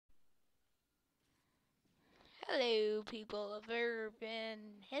Hello, people of urban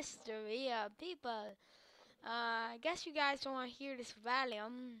history, people. I guess you guys don't want to hear this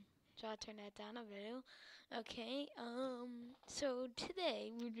volume, so I'll turn that down a little. Okay, so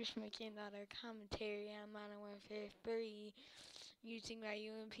today we're just making another commentary on Modern Warfare 3 using my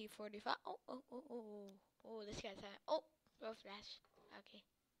mw3. Oh, this guy's hot. Oh, roll flash. Okay,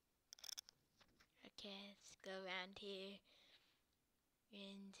 let's go around here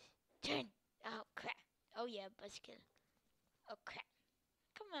and turn. Oh, crap. Oh, yeah, buzzkill. Oh, crap.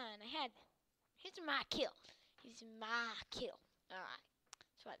 Come on, here's my kill. Here's my kill. Alright,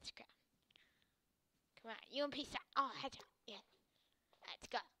 so let's go. Come on, you and peace out. Oh, headshot. Yeah.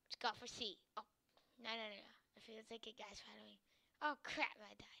 Let's go. Let's go for C. Oh, no. It feels like a guy's following. Oh, crap,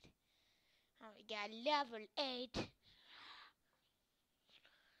 I died. Oh, we got level 8.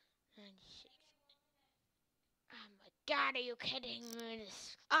 96. Oh, my God, are you kidding me?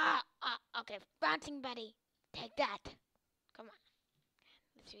 Okay. Bouncing buddy. Take that. Come on.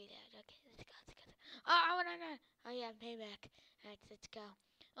 Let's read it. Okay, let's go. Oh, no. Oh, yeah, payback. Alright, let's go.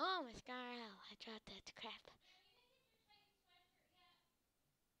 Oh, my Scar L. I dropped that crap.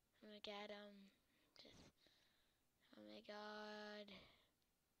 Oh my God, oh my God.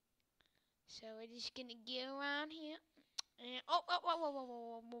 So we're just gonna get around here. And,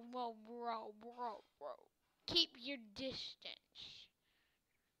 whoa, bro. Keep your distance.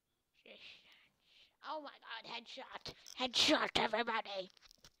 Oh my God, headshot. Headshot, everybody.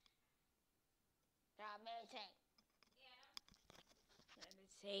 Amazing.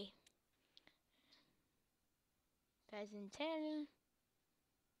 Let's see. 2010.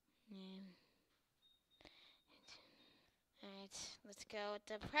 Alright, let's go with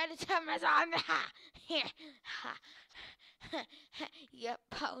the Predator on. Here. Yep,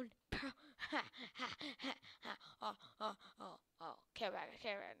 pwn. Oh. Carry back.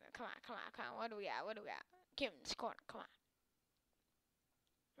 Come on. What do we got? Give him this corner. Come on.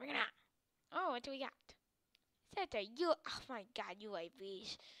 Bring it on. Oh, what do we got? Is that the oh my God,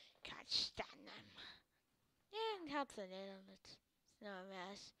 UAVs. Can't stand them. Yeah, it helps a little, but it's not a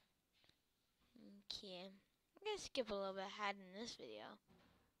mess. Okay. I'm gonna skip a little bit ahead in this video,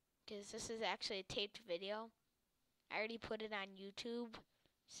 because this is actually a taped video. I already put it on YouTube,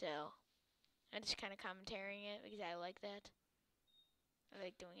 so I'm just kind of commentating it because I like that. I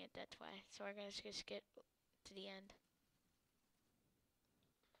like doing it that way. So we're gonna just skip to the end.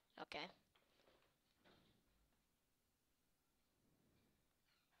 Okay.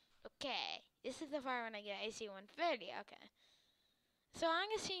 Okay. This is the part when I get AC-130. Okay. So I'm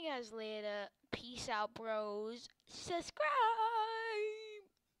gonna see you guys later. Peace out, bros. Subscribe.